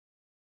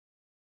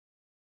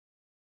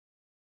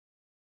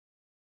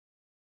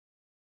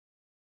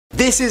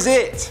This is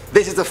it.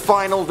 This is the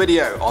final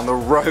video on the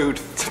road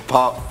to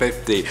part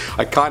 50.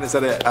 I kind of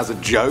said it as a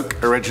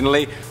joke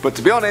originally, but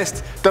to be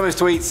honest, Dumbest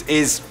Tweets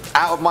is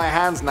out of my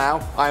hands now.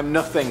 I am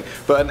nothing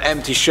but an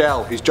empty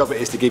shell whose job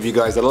it is to give you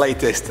guys the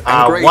latest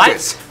and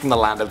greatest from the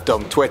land of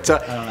dumb Twitter.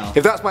 I don't know.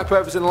 If that's my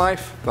purpose in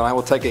life, then I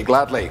will take it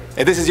gladly.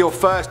 If this is your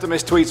first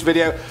Dumbest Tweets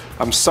video,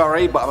 I'm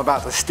sorry, but I'm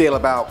about to steal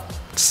about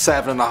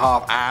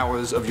 7.5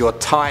 hours of your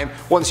time.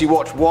 Once you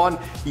watch one,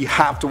 you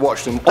have to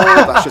watch them all.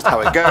 That's just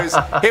how it goes.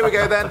 Here we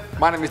go then.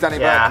 My name is Danny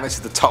Berg and this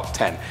is the top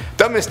 10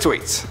 Dumbest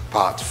Tweets,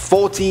 part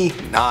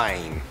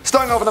 49.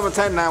 Starting off at number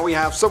 10 now, we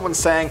have someone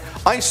saying,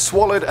 I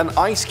swallowed an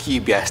ice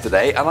cube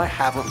yesterday and I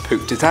haven't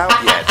pooped it out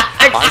yet.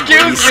 Excuse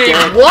really me,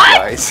 scared, what?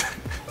 Guys.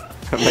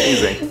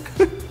 Amazing.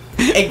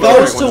 It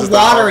goes to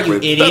water, you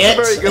idiot. That's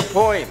a very good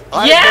point.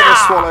 I've never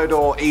swallowed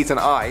or eaten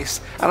ice,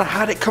 and I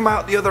had it come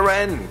out the other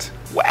end.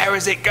 Where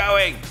is it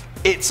going?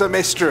 It's a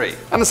mystery.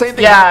 And the same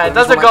thing happens it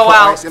doesn't when go I put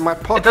out. ice in my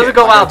pocket. It doesn't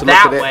go out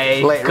that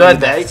way. Later in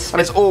the day, and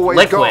it's always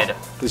liquid. gone.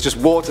 There's just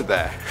water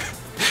there.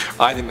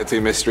 I think the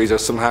two mysteries are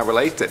somehow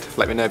related.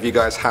 Let me know if you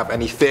guys have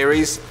any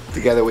theories.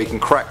 Together we can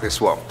crack this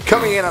one.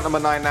 Coming in at number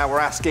 9 now, we're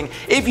asking,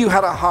 if you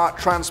had a heart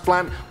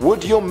transplant,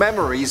 would your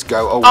memories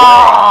go away?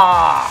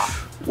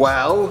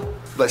 Well,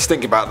 let's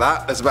think about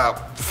that. There's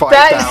about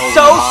 5,000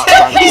 heart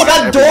transplants. He's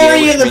got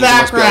Dory in the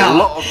background. A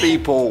lot of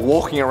people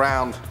walking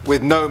around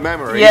with no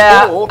memory.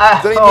 Yeah. Or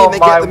does it mean they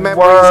get the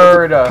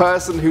memories of the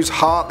person whose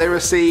heart they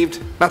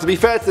received? Now, to be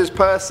fair to this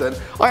person,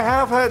 I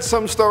have heard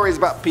some stories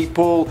about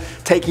people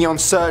taking on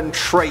certain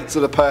traits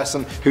of the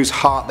person whose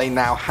heart they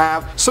now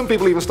have. Some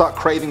people even start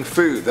craving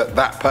food that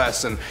that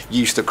person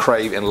used to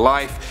crave in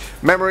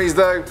life. Memories,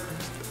 though,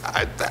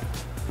 I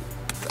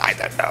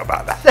don't know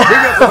about that. Moving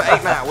on to number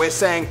 8 now, we're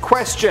saying,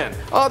 question,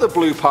 are the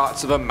blue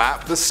parts of a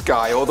map the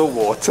sky or the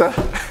water?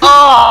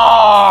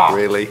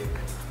 Really?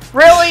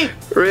 Really?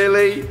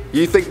 Really?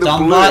 You think the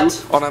blue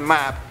on a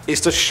map is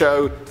to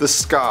show the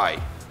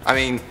sky? I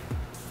mean,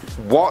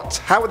 what?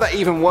 How would that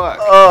even work?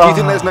 Do you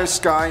think there's no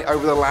sky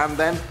over the land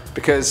then?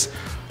 Because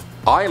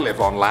I live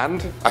on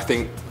land. I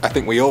think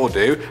we all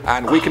do,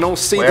 and we can all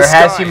see the sky.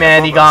 Where has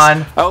humanity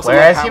gone?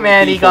 Where has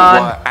humanity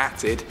gone? Were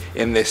added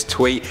in this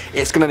tweet.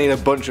 It's going to need a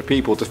bunch of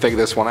people to figure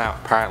this one out,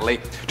 apparently.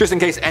 Just in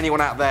case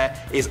anyone out there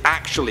is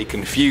actually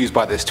confused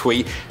by this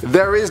tweet,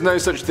 there is no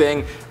such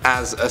thing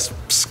as a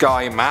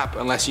sky map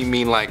unless you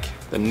mean like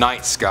the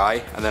night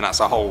sky, and then that's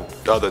a whole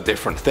other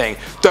different thing.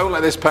 Don't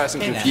let this person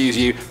confuse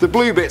you. The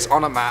blue bits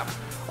on a map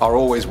are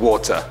always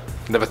water.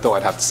 Never thought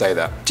I'd have to say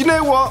that. Do you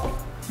know what?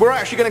 We're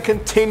actually going to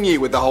continue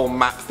with the whole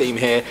map theme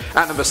here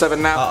at number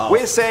 7 now.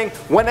 We're saying,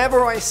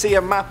 whenever I see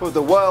a map of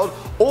the world,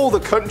 all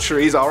the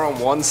countries are on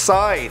one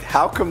side.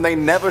 How come they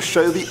never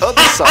show the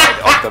other side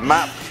of the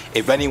map?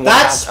 If anyone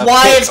has a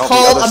pic of the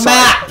other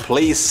side,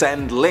 please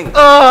send link.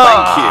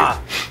 Thank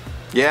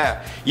you.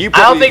 Yeah, you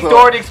probably I don't think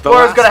Dora the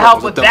Explorer is going to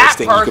help with that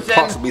thing you could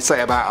possibly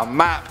say about a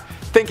map.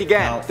 Think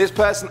again. This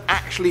person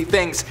actually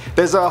thinks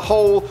there's a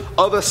whole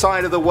other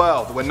side of the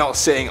world that we're not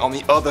seeing on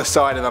the other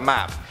side of the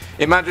map.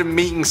 Imagine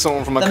meeting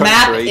someone from a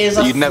country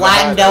that you'd never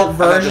heard of.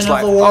 The map is a flattened out version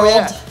of the world. Oh,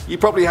 yeah. You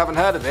probably haven't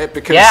heard of it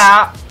because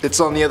it's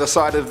on the other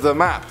side of the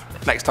map.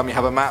 Next time you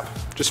have a map,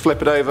 just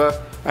flip it over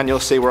and you'll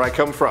see where I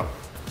come from.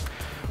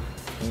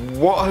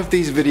 What have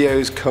these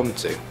videos come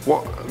to?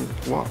 What?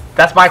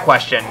 That's my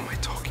question. What am I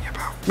talking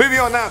about? Moving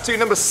on now to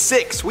number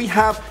 6, we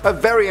have a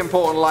very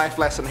important life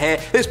lesson here.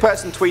 This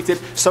person tweeted,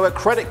 so a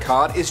credit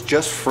card is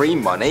just free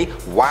money?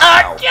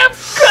 Wow.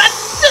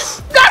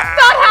 That's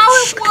not how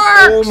it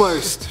works!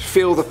 Almost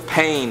feel the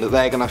pain that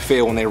they're going to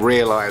feel when they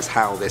realize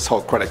how this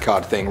whole credit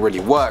card thing really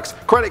works.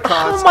 Credit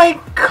cards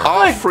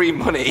are free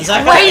money. Is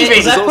that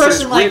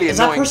person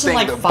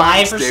like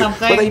 5 or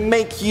something? But they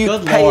make you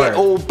pay it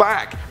all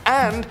back.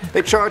 And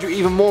they charge you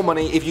even more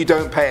money if you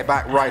don't pay it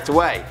back right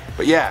away.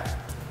 But yeah,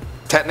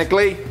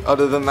 technically,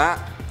 other than that,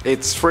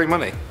 it's free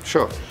money,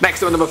 sure.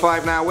 Next up, number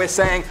 5 now, we're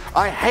saying,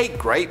 I hate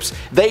grapes,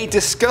 they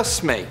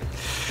disgust me.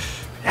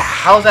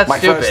 How is that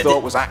stupid? My first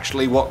thought was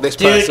actually what this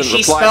person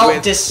replied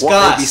with.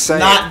 Disgust,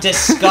 not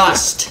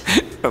disgust.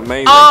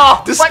 Amazing.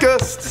 Oh,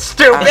 disgust.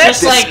 Stupid.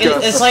 It's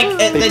like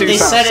they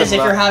said as if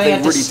you're having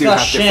a discussion. They really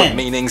do have different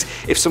meanings.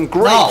 If some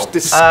grapes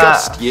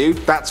disgust you,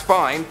 that's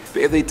fine.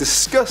 But if they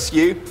disgust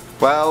you,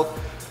 well,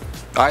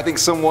 I think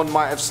someone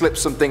might have slipped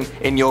something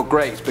in your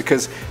grapes,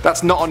 because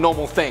that's not a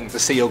normal thing to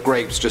see your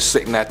grapes just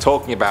sitting there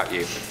talking about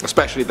you,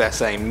 especially if they're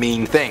saying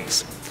mean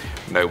things.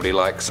 Nobody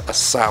likes a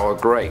sour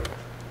grape.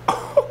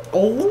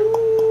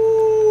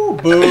 Oh,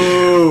 boo.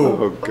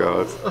 Oh,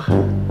 God.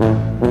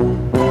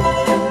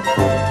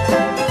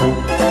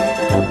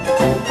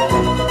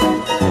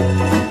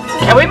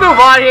 Can we move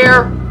on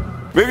here?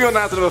 Moving on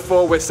now to number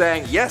 4, we're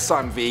saying, yes,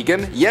 I'm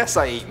vegan. Yes,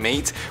 I eat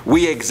meat.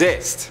 We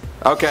exist.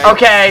 Okay.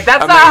 Okay,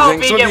 that's not how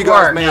vegan Some of you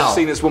guys works. may have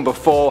seen this one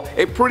before.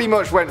 It pretty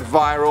much went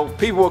viral.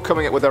 People were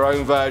coming up with their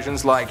own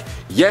versions like,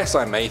 yes,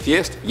 I'm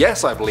atheist.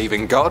 Yes, I believe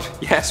in God.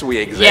 Yes, we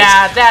exist.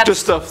 Yeah, that's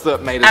just stuff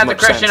that made as much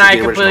sense as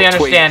the original tweet. As a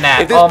Christian, I completely understand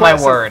that. If this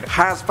person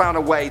has found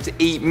a way to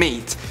eat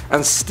meat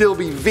and still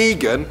be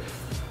vegan,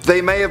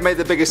 They may have made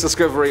the biggest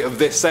discovery of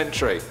this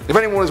century. If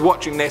anyone is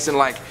watching this in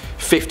like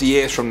 50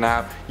 years from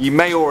now, you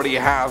may already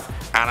have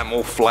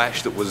animal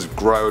flesh that was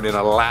grown in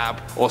a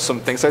lab or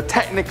something. So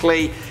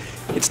technically,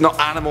 it's not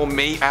animal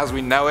meat as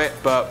we know it,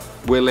 but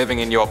we're living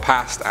in your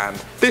past, and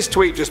this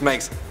tweet just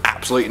makes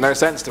absolutely no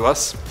sense to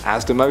us,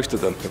 as do most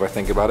of them, if I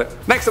think about it.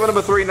 Next up at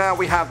number 3 now,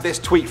 we have this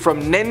tweet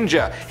from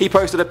Ninja. He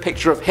posted a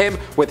picture of him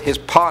with his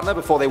partner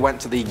before they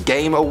went to the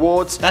Game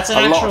Awards. That's an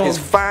a lot actual of his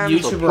fans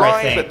YouTuber,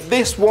 replied, but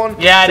this one,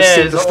 yeah, it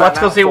is. Let's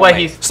go see what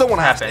he's.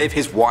 Someone asked if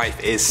his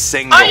wife is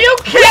single. Are you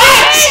kidding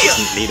me?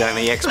 Doesn't need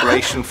any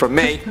explanation from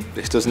me.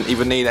 This doesn't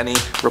even need any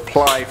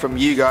reply from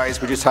you guys.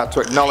 We just had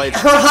to acknowledge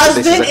her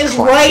husband is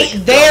right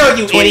there,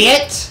 you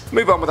idiot.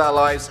 Move on with our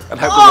lives and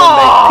hope that one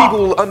day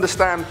people will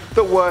understand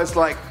that words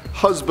like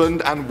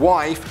husband and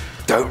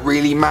wife don't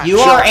really match. You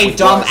are a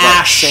dumb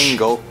ash. Like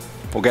single.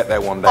 We'll get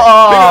there one day. Moving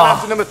on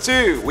to number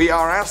 2, we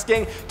are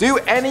asking, do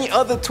any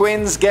other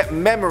twins get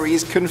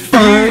memories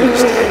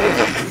confused?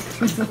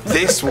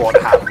 This one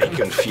had me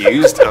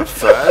confused at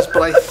first,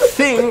 but I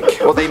think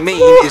what they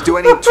mean is, do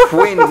any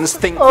twins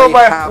think they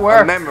have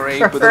a memory,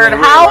 but then they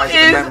realize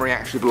that the memory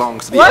actually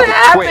belongs to the other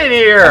twin?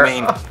 Here? I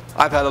mean,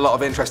 I've heard a lot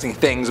of interesting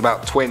things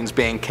about twins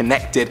being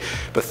connected,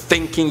 but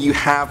thinking you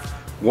have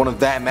one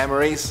of their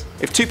memories.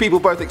 If two people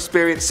both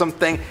experience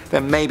something,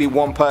 then maybe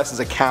one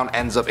person's account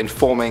ends up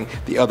informing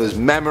the other's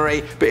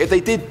memory, but if they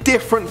did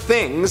different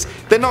things,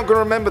 they're not going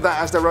to remember that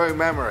as their own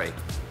memory.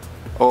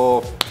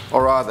 Or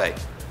are they?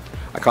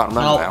 I can't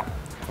remember now.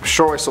 I'm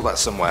sure I saw that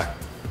somewhere.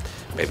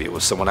 Maybe it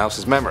was someone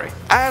else's memory.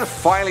 And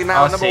finally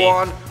now, number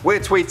 1, we're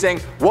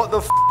tweeting, what the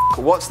f***,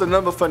 what's the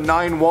number for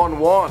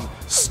 911?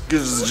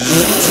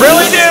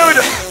 Really, dude?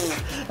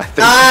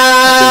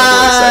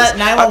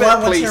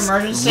 911, what's your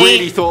emergency?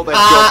 Really thought they'd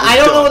I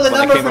don't know what the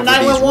number for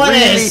 911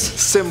 really is.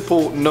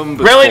 Simple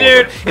numbers. Really,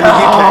 dude? In the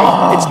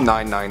UK, it's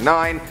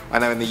 999. I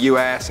know in the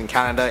US and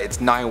Canada, it's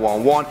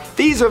 911.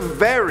 These are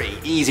very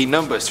easy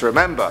numbers to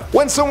remember.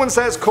 When someone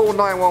says call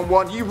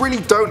 911, you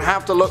really don't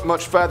have to look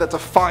much further to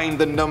find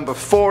the number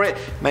for it.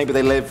 Maybe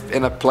they live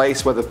in a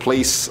place where the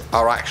police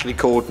are actually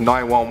called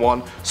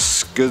 911.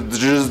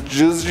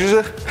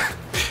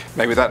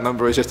 Maybe that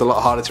number is just a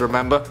lot harder to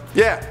remember.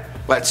 Yeah.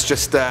 Let's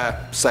just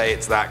say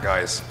it's that,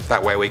 guys.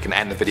 That way we can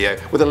end the video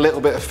with a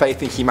little bit of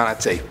faith in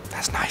humanity.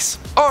 That's nice.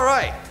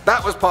 Alright,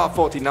 that was part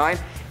 49.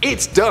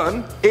 It's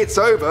done. It's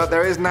over.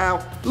 There is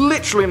now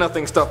literally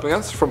nothing stopping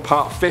us from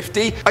part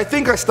 50. I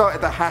think I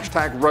started the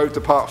hashtag road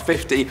to part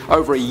 50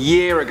 over a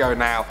year ago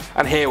now,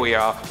 and here we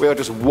are. We are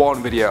just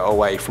one video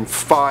away from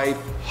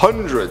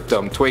 500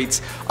 dumb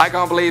tweets. I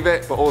can't believe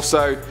it, but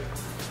also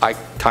I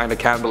kinda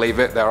can believe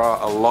it. There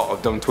are a lot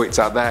of dumb tweets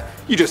out there.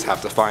 You just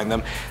have to find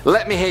them.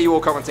 Let me hear you all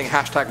commenting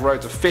hashtag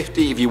road to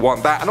 50 if you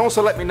want that, and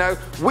also let me know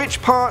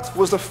which part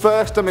was the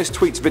first dumbest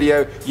tweets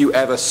video you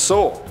ever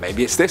saw.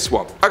 Maybe it's this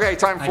one. Okay,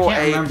 time for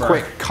a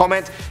quick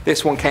comment.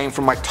 This one came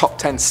from my top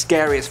 10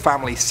 scariest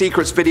family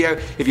secrets video.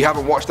 If you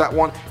haven't watched that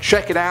one,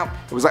 check it out.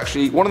 It was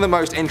actually one of the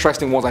most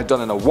interesting ones I've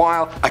done in a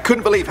while. I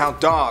couldn't believe how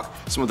dark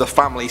some of the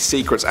family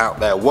secrets out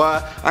there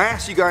were. I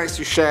asked you guys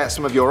to share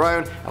some of your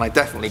own, and I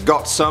definitely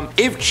got some.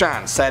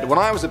 Chan said, when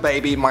I was a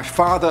baby, my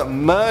father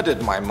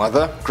murdered my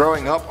mother.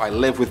 Growing up, I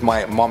lived with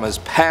my mama's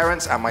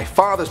parents, and my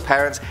father's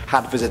parents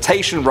had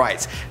visitation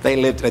rights. They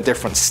lived in a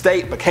different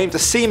state, but came to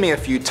see me a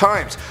few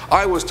times.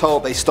 I was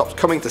told they stopped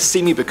coming to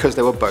see me because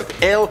they were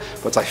both ill,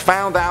 but I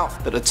found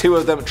out that the two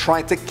of them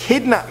tried to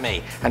kidnap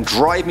me and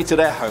drive me to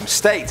their home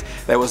state.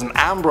 There was an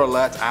Amber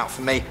Alert out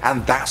for me,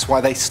 and that's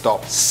why they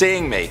stopped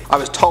seeing me. I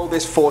was told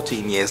this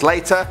 14 years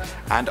later,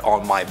 and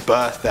on my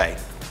birthday.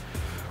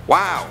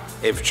 Wow,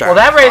 Ivchan. Well,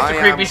 that raised the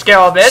creepy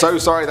scale a bit. So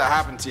sorry that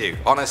happened to you.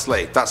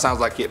 Honestly, that sounds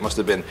like it must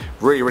have been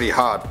really, really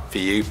hard for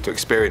you to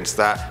experience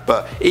that.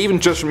 But even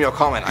just from your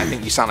comment, I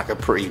think you sound like a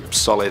pretty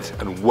solid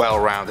and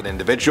well-rounded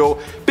individual.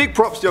 Big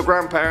props to your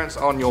grandparents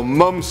on your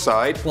mum's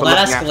side for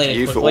looking after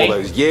you for all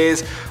those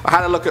years. I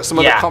had a look at some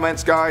of the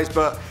comments, guys,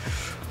 but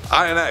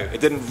I don't know,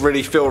 it didn't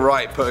really feel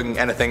right putting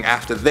anything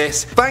after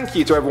this. Thank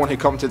you to everyone who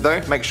commented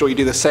though. Make sure you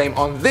do the same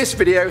on this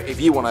video if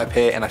you want to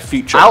appear in a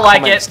future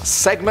comments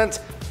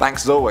segment.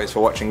 Thanks as always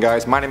for watching,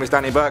 guys. My name is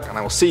Danny Burke, and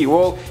I will see you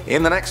all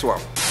in the next one.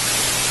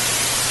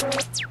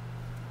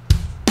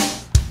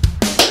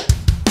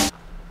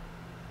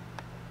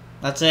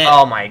 That's it.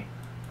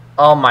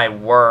 Oh my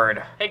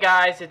word. Hey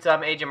guys, it's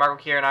ajmarkle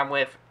here, and I'm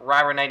with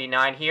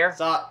RYE'S here. What's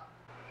up?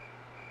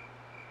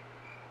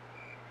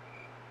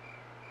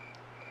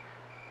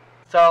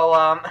 So,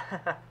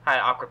 had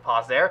an awkward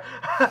pause there.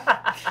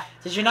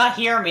 Did you not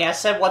hear me? I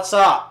said, what's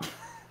up?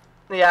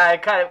 Yeah, I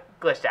kind of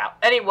glitched out.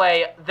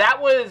 Anyway,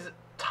 that was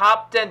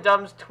Top 10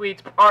 Dumbest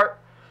Tweets part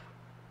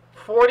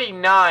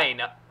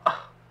 49.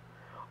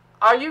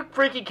 Are you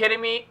freaking kidding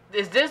me?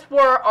 Is this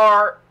where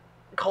our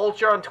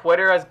culture on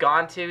Twitter has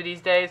gone to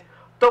these days?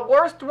 The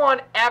worst one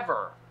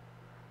ever.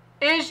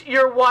 Is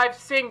your wife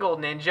single,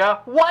 Ninja?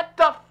 What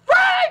the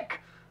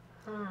frick?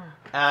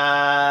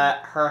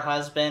 Her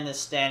husband is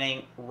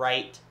standing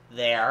right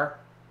there.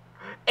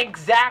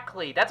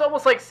 Exactly. That's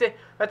almost like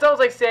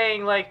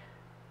saying like,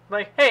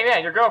 Like, hey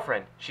man, your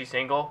girlfriend, she's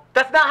single.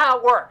 That's not how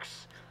it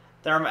works.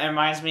 That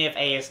reminds me of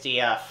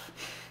ASDF.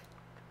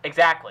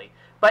 Exactly.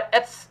 But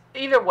it's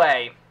either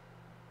way.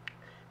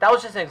 That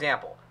was just an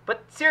example.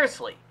 But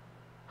seriously,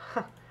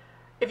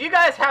 if you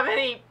guys have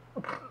any,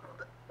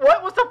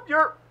 what was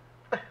your?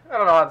 I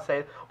don't know how to say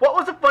it. What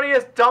was the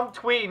funniest dumb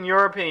tweet in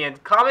your opinion?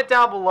 Comment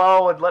down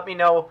below and let me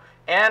know.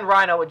 And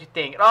Rhino, what you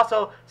think. And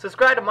also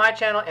subscribe to my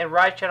channel and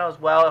RYE'S channel as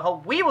well. I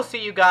hope we will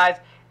see you guys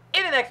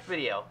in the next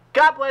video.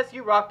 God bless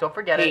you, rock. Don't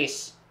forget it.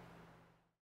 Peace.